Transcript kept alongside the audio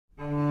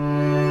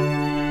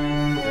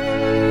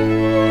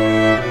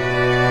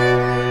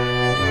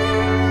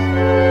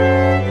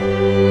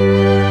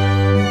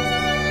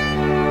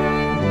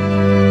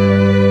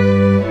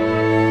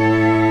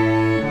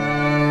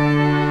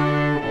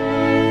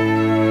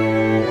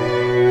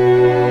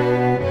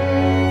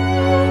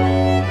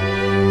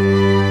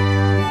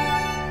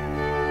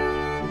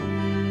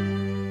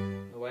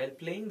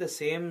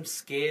same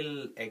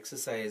scale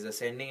exercise,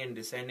 ascending and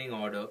descending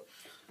order,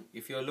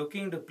 if you're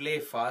looking to play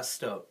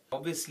faster,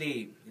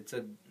 obviously it's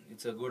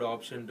a good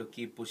option to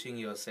keep pushing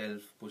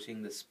yourself,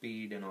 pushing the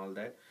speed and all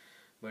that.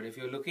 But if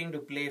you're looking to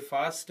play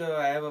faster,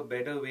 I have a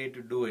better way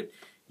to do it.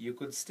 You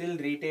could still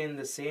retain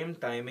the same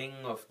timing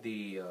of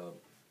the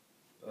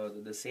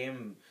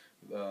same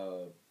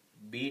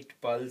beat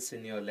pulse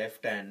in your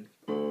left hand,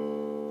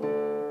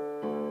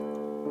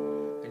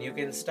 and you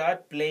can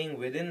start playing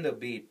within the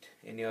beat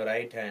in your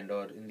right hand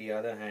or in the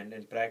other hand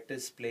and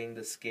practice playing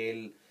the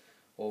scale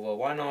over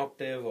 1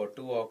 octave or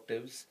 2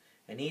 octaves,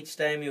 and each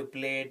time you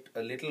play it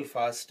a little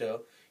faster,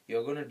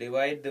 you're going to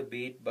divide the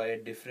beat by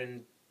a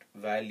different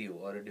value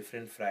or a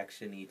different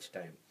fraction each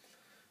time.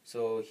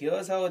 So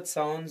here's how it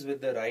sounds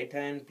with the right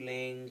hand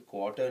playing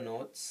quarter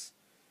notes,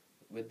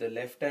 with the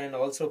left hand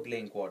also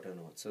playing quarter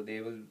notes. So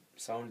they will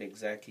sound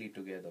exactly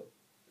together.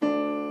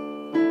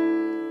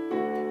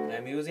 And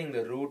I'm using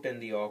the root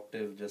and the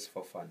octave just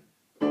for fun.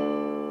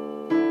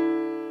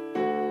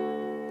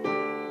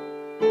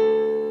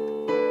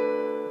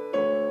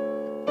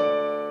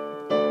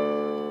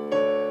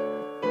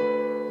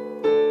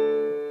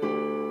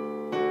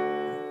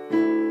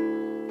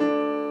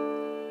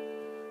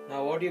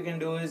 Now what you can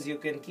do is you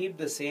can keep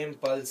the same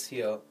pulse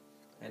here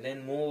and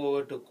then move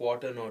over to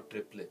quarter note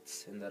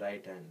triplets in the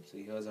right hand. So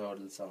here's how it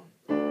will sound.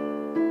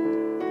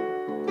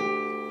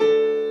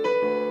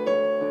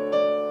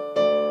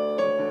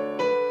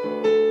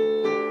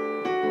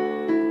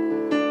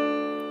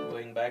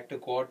 Going back to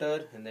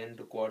quarter and then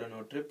to quarter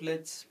note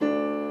triplets.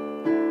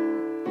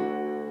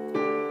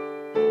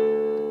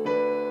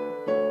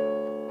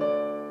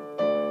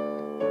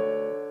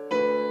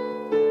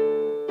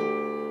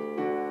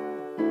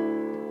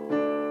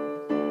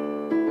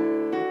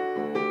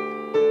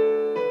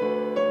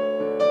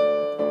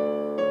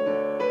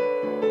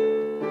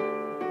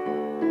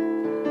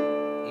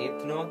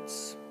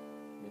 Notes,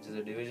 which is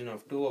a division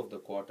of 2 of the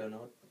quarter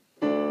note.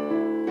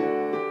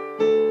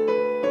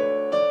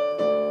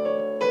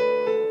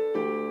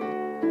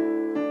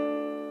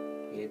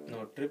 Eighth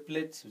note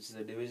triplets, which is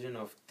a division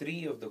of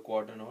 3 of the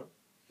quarter note.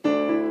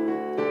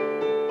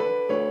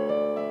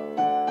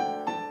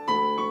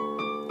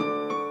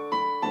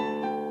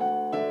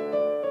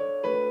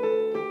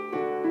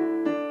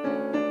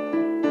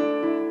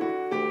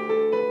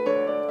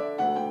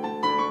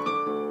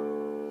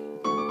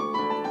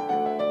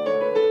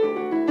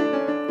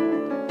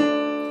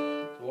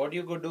 What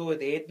you could do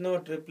with 8th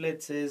note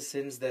triplets is,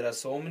 since there are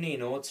so many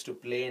notes to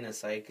play in a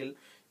cycle,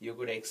 you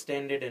could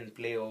extend it and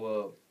play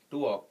over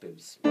 2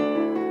 octaves. And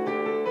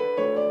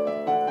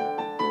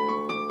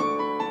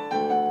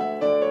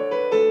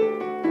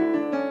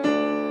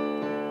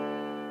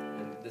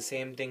the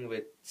same thing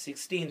with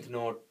 16th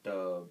note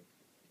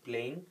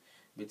playing,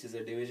 which is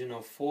a division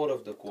of 4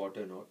 of the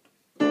quarter note.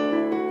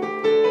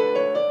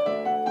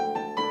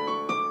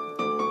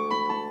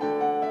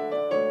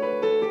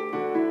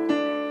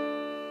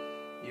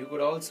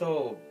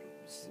 Also,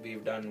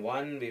 we've done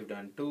 1, we've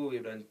done 2,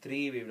 we've done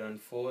 3, we've done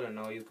 4, and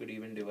now you could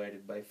even divide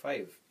it by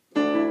 5.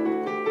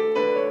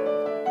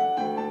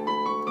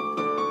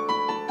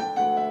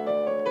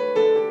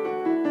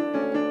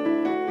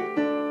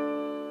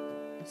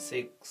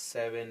 6,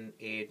 7,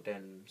 8,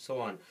 and so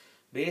on.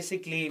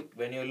 Basically,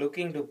 when you're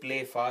looking to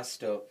play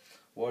faster,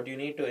 what you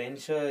need to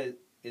ensure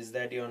is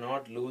that you're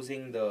not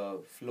losing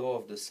the flow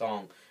of the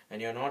song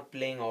and you're not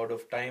playing out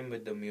of time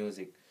with the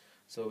music.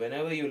 So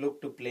whenever you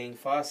look to playing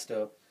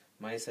faster,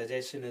 my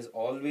suggestion is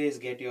always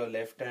get your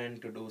left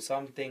hand to do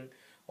something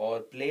or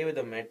play with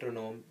a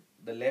metronome.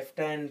 The left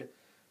hand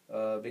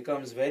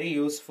becomes very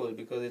useful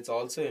because it's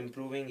also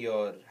improving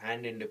your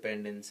hand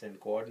independence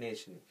and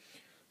coordination.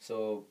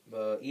 So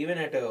even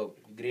at a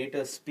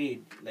greater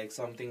speed, like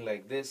something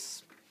like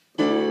this,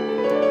 I'm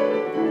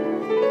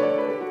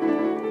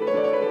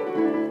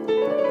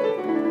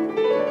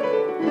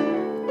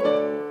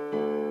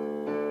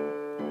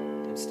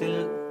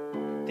still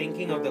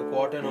thinking of the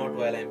quarter note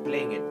while I'm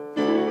playing it.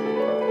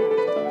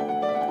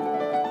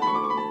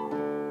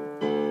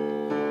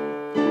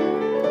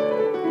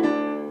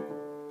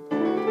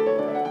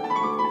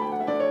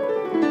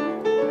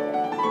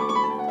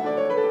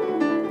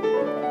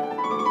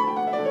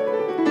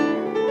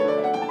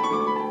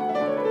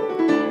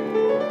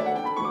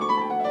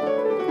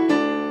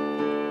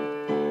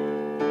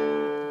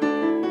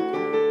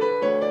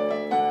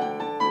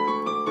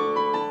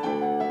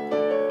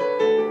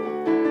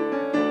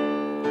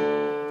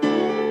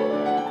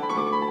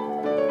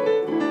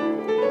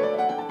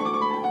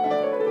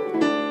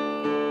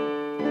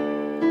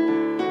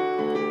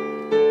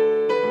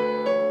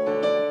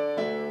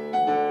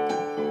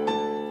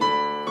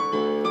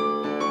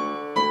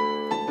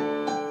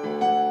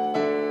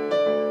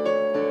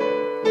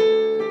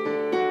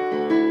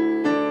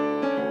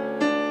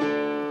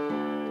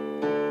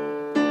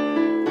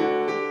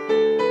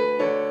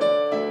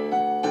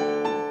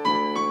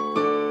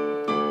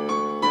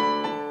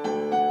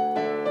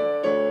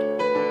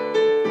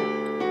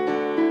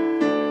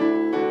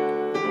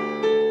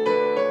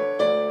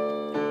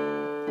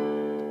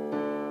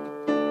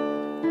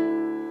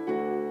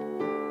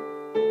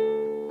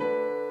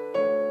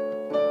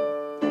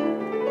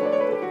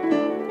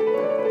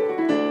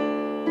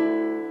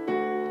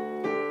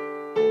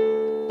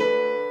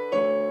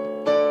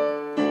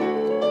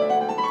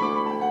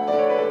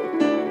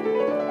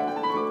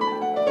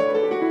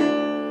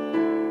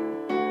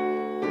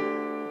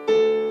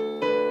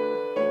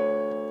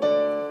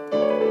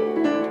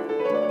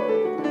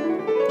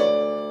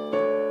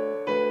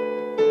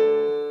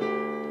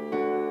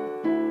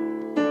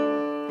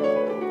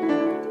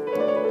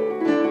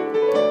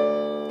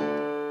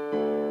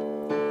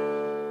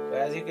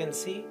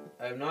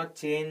 I've not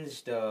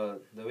changed the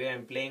way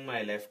I'm playing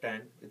my left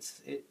hand.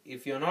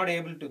 If you're not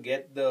able to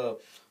get the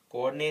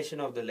coordination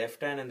of the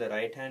left hand and the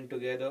right hand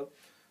together,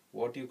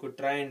 what you could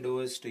try and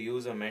do is to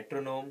use a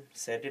metronome,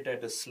 set it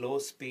at a slow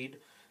speed,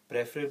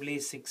 preferably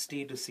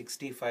 60 to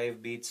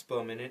 65 beats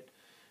per minute,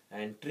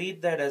 and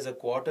treat that as a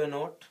quarter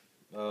note,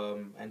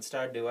 and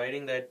start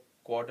dividing that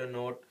quarter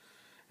note,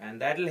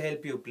 and that will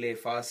help you play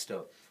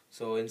faster.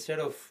 So instead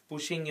of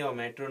pushing your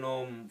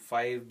metronome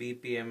 5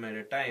 BPM at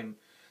a time,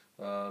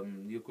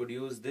 you could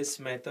use this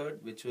method,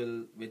 which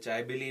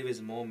I believe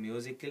is more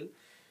musical,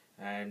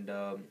 and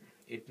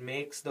it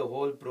makes the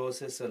whole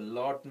process a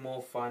lot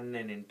more fun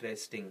and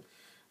interesting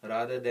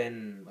rather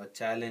than a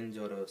challenge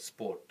or a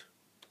sport.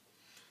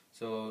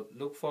 So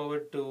look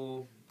forward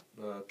to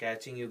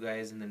catching you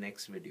guys in the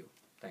next video.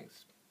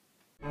 Thanks.